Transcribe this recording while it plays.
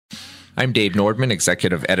I'm Dave Nordman,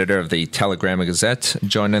 Executive Editor of the Telegram-Gazette,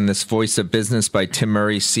 joined on this Voice of Business by Tim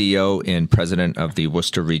Murray, CEO and President of the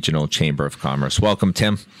Worcester Regional Chamber of Commerce. Welcome,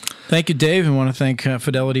 Tim. Thank you, Dave. I want to thank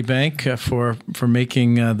Fidelity Bank for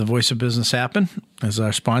making the Voice of Business happen as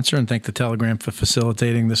our sponsor, and thank the Telegram for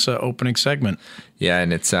facilitating this opening segment. Yeah,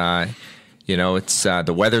 and it's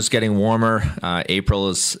the weather's getting warmer. April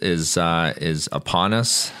is upon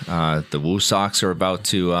us. The Woo Sox are about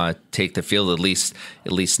to take the field, at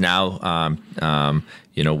least now.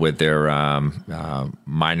 With their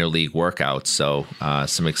minor league workouts. So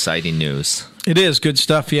some exciting news. It is good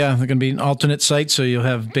stuff. Yeah, they're going to be an alternate site, so you'll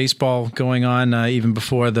have baseball going on even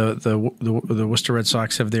before the Worcester Red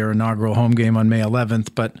Sox have their inaugural home game on May 11th.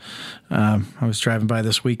 But I was driving by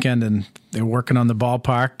this weekend, and they're working on the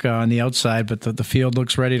ballpark on the outside, but the field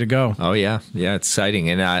looks ready to go. Oh yeah, exciting,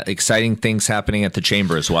 and exciting things happening at the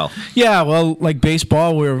Chamber as well. Yeah, well, like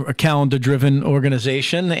baseball, we're a calendar-driven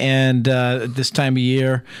organization, and this time of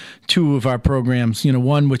year, two of our programs,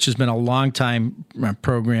 one which has been a long-time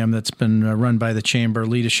program that's been run by the Chamber,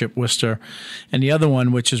 Leadership Worcester, and the other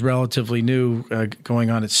one, which is relatively new, going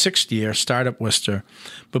on its sixth year, Startup Worcester.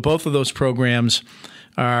 But both of those programs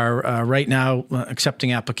are right now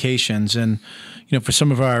accepting applications. And, for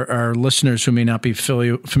some of our listeners who may not be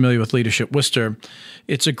familiar with Leadership Worcester,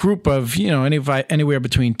 it's a group of, anywhere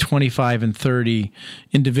between 25 and 30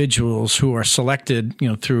 individuals who are selected,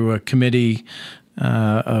 through a committee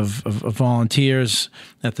of volunteers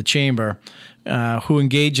at the Chamber who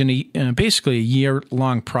engage in basically a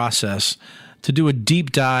year-long process to do a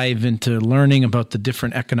deep dive into learning about the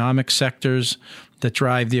different economic sectors that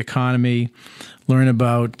drive the economy, learn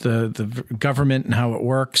about the government and how it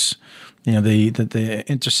works, the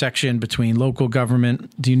intersection between local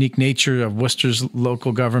government, the unique nature of Worcester's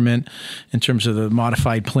local government in terms of the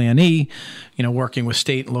modified Plan E, working with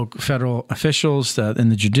state and local federal officials in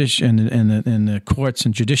the courts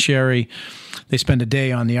and judiciary. They spend a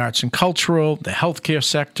day on the arts and cultural, the healthcare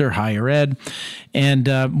sector, higher ed. And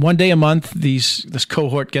one day a month, this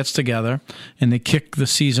cohort gets together, and they kick the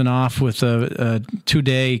season off with a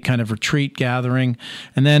 2-day kind of retreat gathering.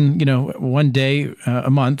 And then, one day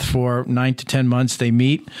a month for 9 to 10 months, they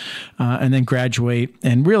meet and then graduate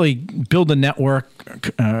and really build a network,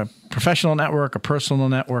 professional network, a personal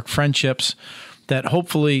network, friendships that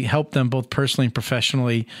hopefully help them both personally and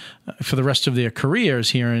professionally for the rest of their careers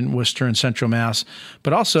here in Worcester and Central Mass,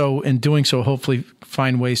 but also in doing so, hopefully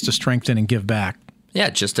find ways to strengthen and give back. Yeah,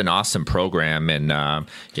 just an awesome program, and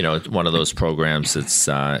one of those programs that's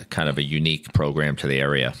kind of a unique program to the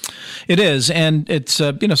area. It is, and it's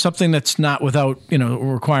something that's not without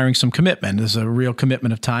requiring some commitment. There's a real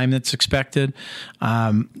commitment of time that's expected.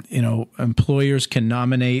 Employers can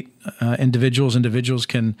nominate individuals. Individuals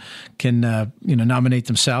can nominate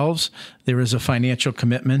themselves. There is a financial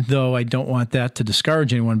commitment, though I don't want that to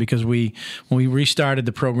discourage anyone, because when we restarted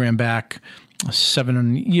the program back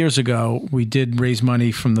 7 years ago, we did raise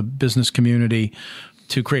money from the business community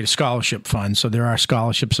to create a scholarship fund. So there are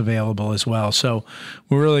scholarships available as well. So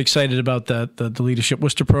we're really excited about the Leadership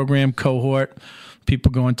Worcester program cohort.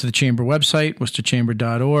 People go into the Chamber website,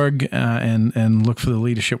 worcesterchamber.org, and look for the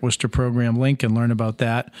Leadership Worcester program link and learn about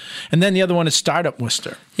that. And then the other one is Startup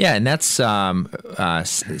Worcester. Yeah, and that's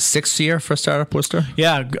sixth year for Startup Worcester?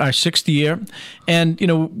 Yeah, our sixth year. And,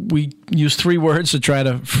 we use 3 words to try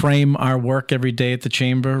to frame our work every day at the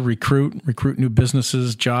Chamber: recruit new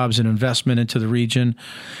businesses, jobs, and investment into the region;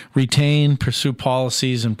 retain, pursue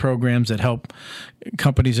policies and programs that help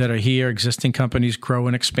companies that are here, existing companies, grow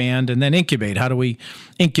and expand; and then incubate. How do we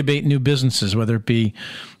incubate new businesses, whether it be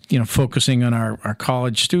focusing on our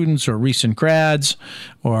college students or recent grads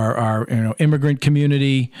or our immigrant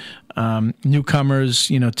community, newcomers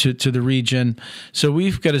to the region. So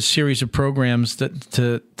we've got a series of programs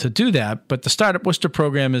to do that. But the Startup Worcester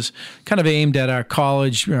program is kind of aimed at our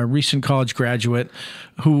recent college graduate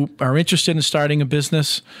who are interested in starting a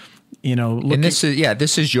business. And this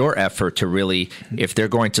is your effort to really, if they're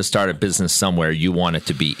going to start a business somewhere, you want it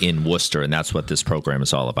to be in Worcester, and that's what this program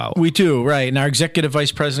is all about. We do, right. And our Executive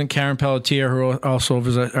Vice President, Karen Pelletier, who also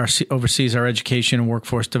oversees our education and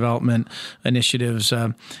workforce development initiatives,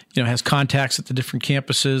 has contacts at the different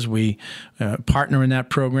campuses. We partner in that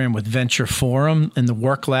program with Venture Forum and the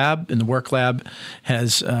Work Lab. And the Work Lab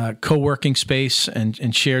has co-working space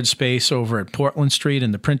and shared space over at Portland Street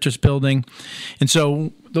in the Printers Building. And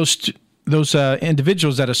so those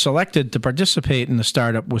individuals that are selected to participate in the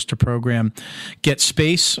Startup Worcester program get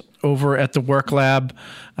space over at the Work Lab.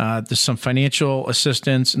 There's some financial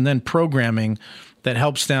assistance and then programming that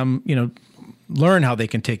helps them, learn how they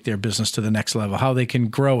can take their business to the next level, how they can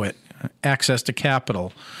grow it, access to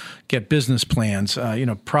capital, get business plans,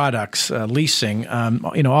 products, leasing,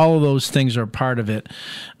 all of those things are part of it.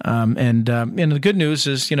 And the good news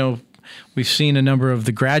is, we've seen a number of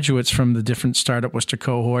the graduates from the different Startup Worcester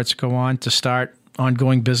cohorts go on to start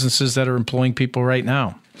ongoing businesses that are employing people right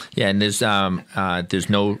now. Yeah, and there's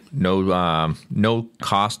no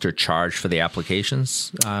cost or charge for the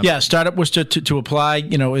applications. Startup Worcester to apply,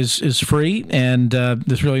 is free, and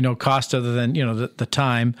there's really no cost other than the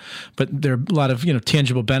time. But there are a lot of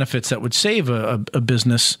tangible benefits that would save a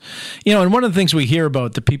business. And one of the things we hear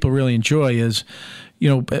about that people really enjoy is,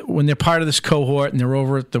 when they're part of this cohort and they're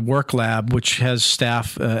over at the Work Lab, which has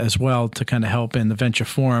staff as well to kind of help in the venture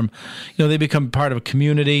forum, they become part of a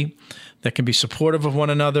community that can be supportive of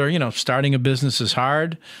one another. Starting a business is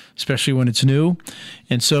hard, especially when it's new.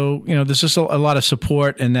 And so, there's just a lot of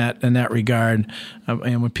support in that regard.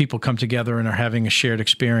 And when people come together and are having a shared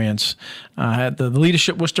experience. The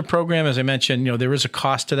Leadership Worcester program, as I mentioned, there is a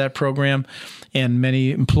cost to that program, and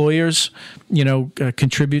many employers,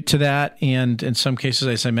 contribute to that. And in some cases,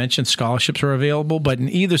 as I mentioned, scholarships are available. But in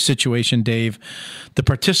either situation, Dave, the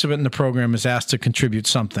participant in the program is asked to contribute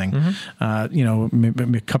something,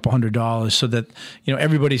 maybe a couple $100, so that,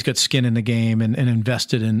 everybody's got skin in the game and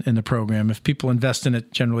invested in the program. If people invest in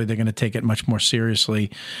it, generally they're going to take it much more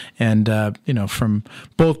seriously. And, from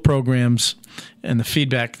both programs and the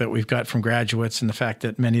feedback that we've got from graduates and the fact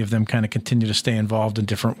that many of them kind of continue to stay involved in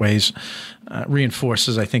different ways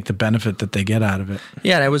reinforces, I think, the benefit that they get out of it.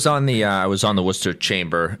 Yeah, and I was on the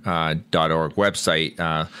WorcesterChamber.org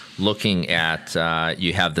website looking at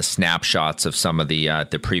you have the snapshots of some of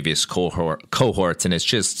the previous cohorts, and it's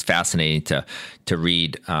just fascinating to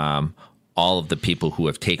read all of the people who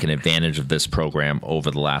have taken advantage of this program over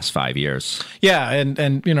the last 5 years. Yeah,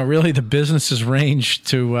 and really the businesses range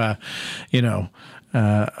to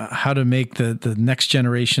how to make the next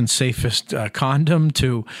generation safest condom,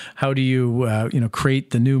 to how do you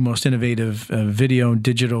create the new most innovative video and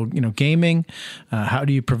digital gaming, how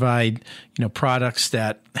do you provide products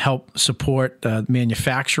that help support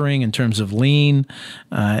manufacturing in terms of lean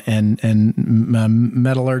and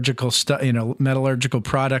metallurgical metallurgical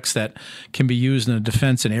products that can be used in the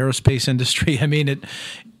defense and aerospace industry. I mean,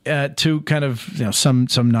 to kind of some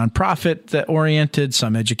nonprofit oriented,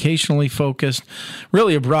 some educationally focused,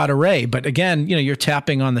 really a broad array. But again, you're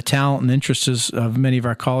tapping on the talent and interests of many of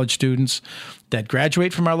our college students that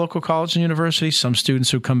graduate from our local college and universities, some students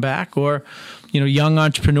who come back, or young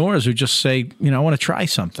entrepreneurs who just say, I want to try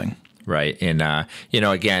something. Right. And,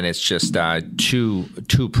 again, it's just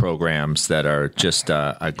two programs that are just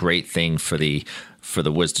a great thing for the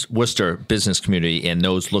Worcester business community and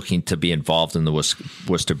those looking to be involved in the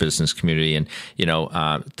Worcester business community. And,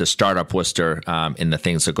 the Startup Worcester and the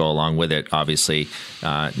things that go along with it, obviously,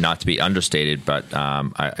 not to be understated, but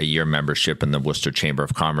a year membership in the Worcester Chamber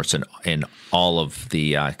of Commerce and all of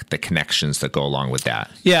the connections that go along with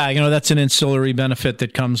that. Yeah, that's an ancillary benefit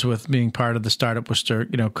that comes with being part of the Startup Worcester,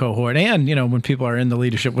 cohort. And, when people are in the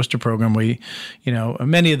Leadership Worcester program, we,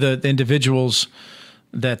 many of the individuals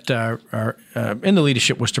that are in the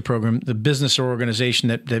Leadership Worcester program, the business or organization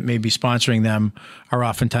that may be sponsoring them are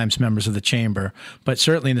oftentimes members of the chamber. But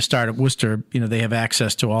certainly in the Startup Worcester, they have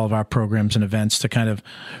access to all of our programs and events to kind of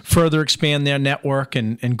further expand their network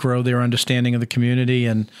and grow their understanding of the community.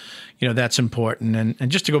 And, that's important.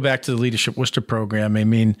 And just to go back to the Leadership Worcester program, I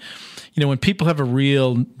mean, when people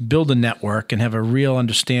build a network and have a real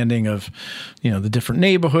understanding of, the different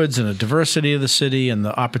neighborhoods and the diversity of the city and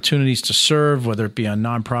the opportunities to serve, whether it be on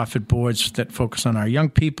nonprofit boards that focus on our young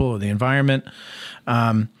people or the environment,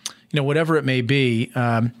 whatever it may be,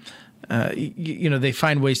 they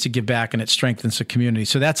find ways to give back, and it strengthens the community.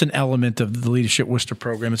 So that's an element of the Leadership Worcester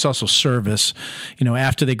program. It's also service.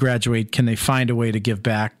 After they graduate, can they find a way to give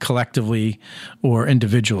back collectively or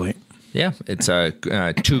individually? Yeah, it's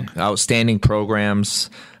two outstanding programs.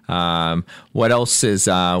 What else is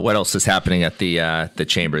happening at the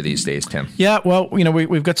chamber these days, Tim? Yeah, well,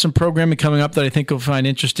 we've got some programming coming up that I think you'll find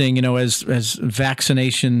interesting. As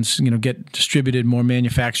vaccinations get distributed, more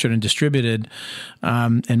manufactured and distributed,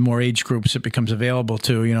 and more age groups it becomes available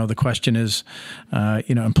to. The question is,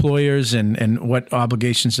 employers and what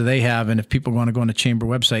obligations do they have? And if people want to go on the chamber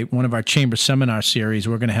website, one of our chamber seminar series,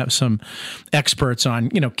 we're going to have some experts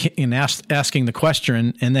on asking the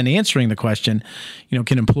question and then answering the question.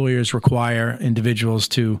 Can employers require individuals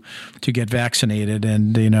to get vaccinated?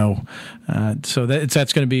 And so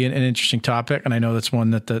that's going to be an interesting topic, and I know that's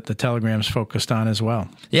one that the Telegram's focused on as well.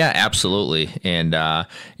 Yeah, absolutely. And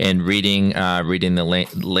reading the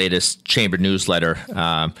latest chamber newsletter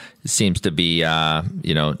seems to be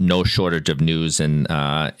no shortage of news in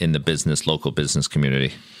the local business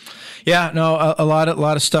community. Yeah, no, a lot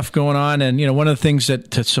of stuff going on, and one of the things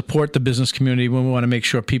that to support the business community, when we want to make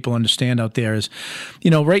sure people understand out there is,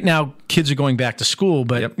 right now kids are going back to school,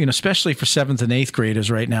 but especially for 7th and 8th graders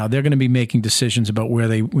right now, they're going to be making decisions about where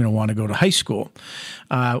they want to go to high school.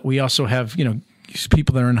 We also have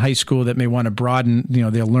people that are in high school that may want to broaden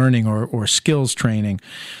their learning or skills training.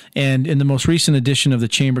 And in the most recent edition of the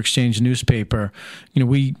Chamber Exchange newspaper,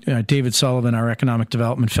 David Sullivan, our economic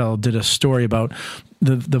development fellow, did a story about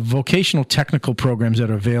the vocational technical programs that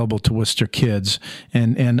are available to Worcester kids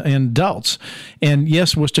and adults. And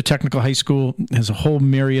yes, Worcester Technical High School has a whole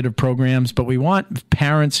myriad of programs, but we want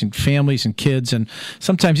parents and families and kids and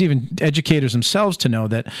sometimes even educators themselves to know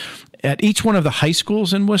that at each one of the high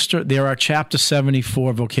schools in Worcester, there are Chapter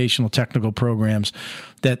 74 vocational technical programs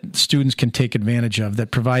that students can take advantage of that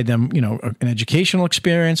provide them, an educational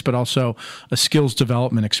experience, but also a skills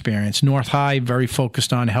development experience. North High, very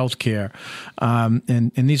focused on healthcare.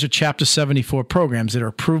 And these are Chapter 74 programs that are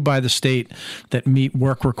approved by the state that meet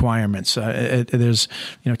work requirements. There's,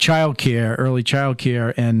 childcare, early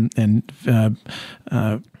childcare, and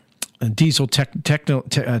a diesel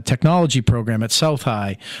technology program at South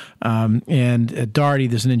High, and at Doherty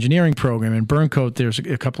there's an engineering program. In Burncoat there's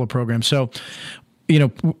a couple of programs. So,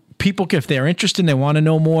 people, if they're interested and they want to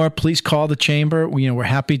know more, please call the Chamber. We're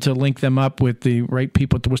happy to link them up with the right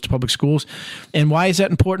people at the Worcester Public Schools. And why is that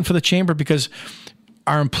important for the Chamber? Because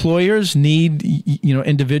our employers need,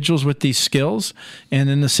 individuals with these skills. And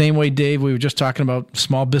in the same way, Dave, we were just talking about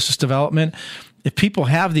small business development. If people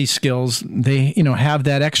have these skills, they have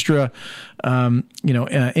that extra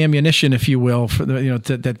ammunition, if you will, for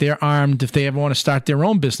that they're armed. If they ever want to start their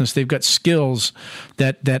own business, they've got skills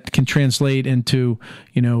that can translate into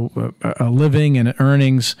a living and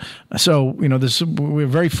earnings. So we're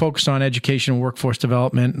very focused on education and workforce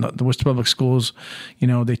development. The Worcester Public Schools,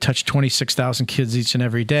 they touch 26,000 kids each and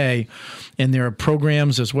every day, and there are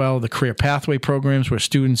programs as well, the career pathway programs, where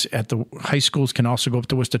students at the high schools can also go up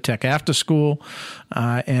to Worcester Tech after school.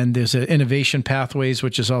 And there's innovation pathways,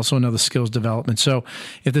 which is also another skills development. So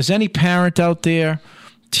if there's any parent out there,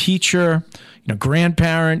 teacher,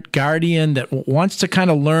 grandparent, guardian that wants to kind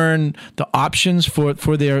of learn the options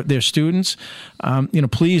for their students,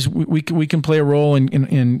 please, we can play a role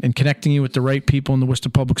in connecting you with the right people in the Worcester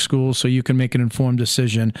Public Schools so you can make an informed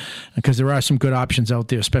decision, because there are some good options out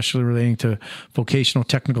there, especially relating to vocational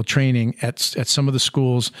technical training at some of the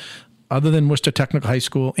schools other than Worcester Technical High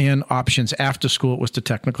School, and options after school at Worcester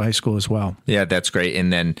Technical High School as well. Yeah, that's great.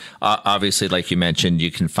 And then obviously, like you mentioned,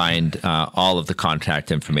 you can find all of the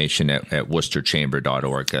contact information at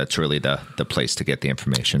worcesterchamber.org. That's really the place to get the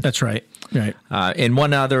information. That's right. Right. And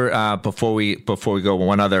one other, before we go,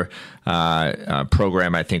 one other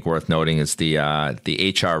program I think worth noting is the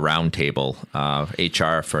HR Roundtable,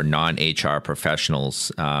 HR for non-HR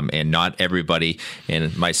professionals. And not everybody,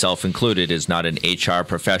 and myself included, is not an HR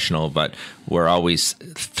professional, but we're always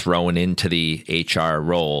thrown into the HR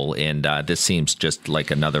role. And this seems just like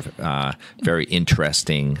another very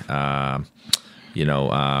interesting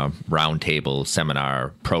roundtable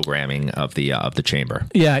seminar programming of the chamber.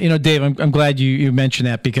 Yeah, Dave, I'm glad you mentioned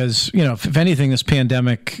that, because if anything, this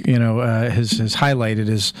pandemic has highlighted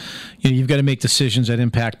is you've got to make decisions that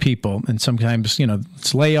impact people, and sometimes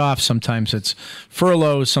it's layoffs, sometimes it's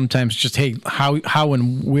furloughs, sometimes just how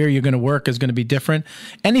and where you're going to work is going to be different.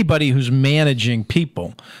 Anybody who's managing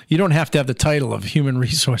people, you don't have to have the title of human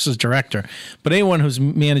resources director, but anyone who's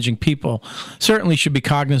managing people certainly should be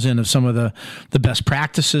cognizant of some of the best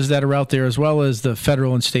practices that are out there, as well as the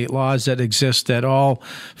federal and state laws that exist that all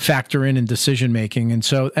factor in decision making. And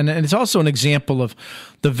so, and it's also an example of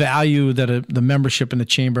the value that the membership in the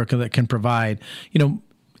chamber can provide.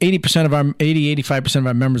 85% of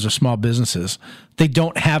our members are small businesses. They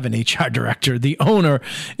don't have an HR director. The owner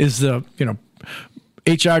is the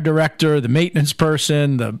HR director, the maintenance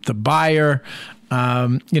person, the buyer,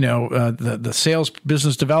 the sales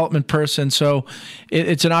business development person. So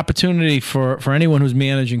it's an opportunity for anyone who's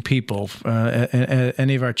managing people,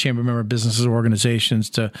 any of our chamber member businesses or organizations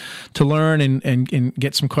to learn and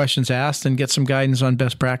get some questions asked and get some guidance on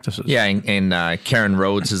best practices. Yeah, and Karen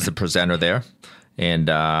Rhodes is the presenter there. And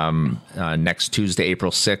next Tuesday,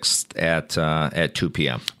 April 6th at 2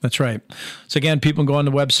 p.m. That's right. So again, people can go on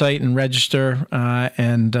the website and register,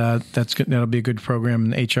 and that'll be a good program.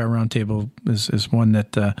 And the HR Roundtable is one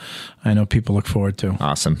that I know people look forward to.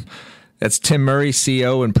 Awesome. That's Tim Murray,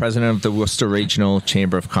 CEO and President of the Worcester Regional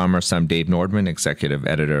Chamber of Commerce. I'm Dave Nordman, Executive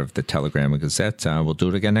Editor of the Telegram and Gazette. We'll do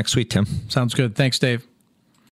it again next week, Tim. Sounds good. Thanks, Dave.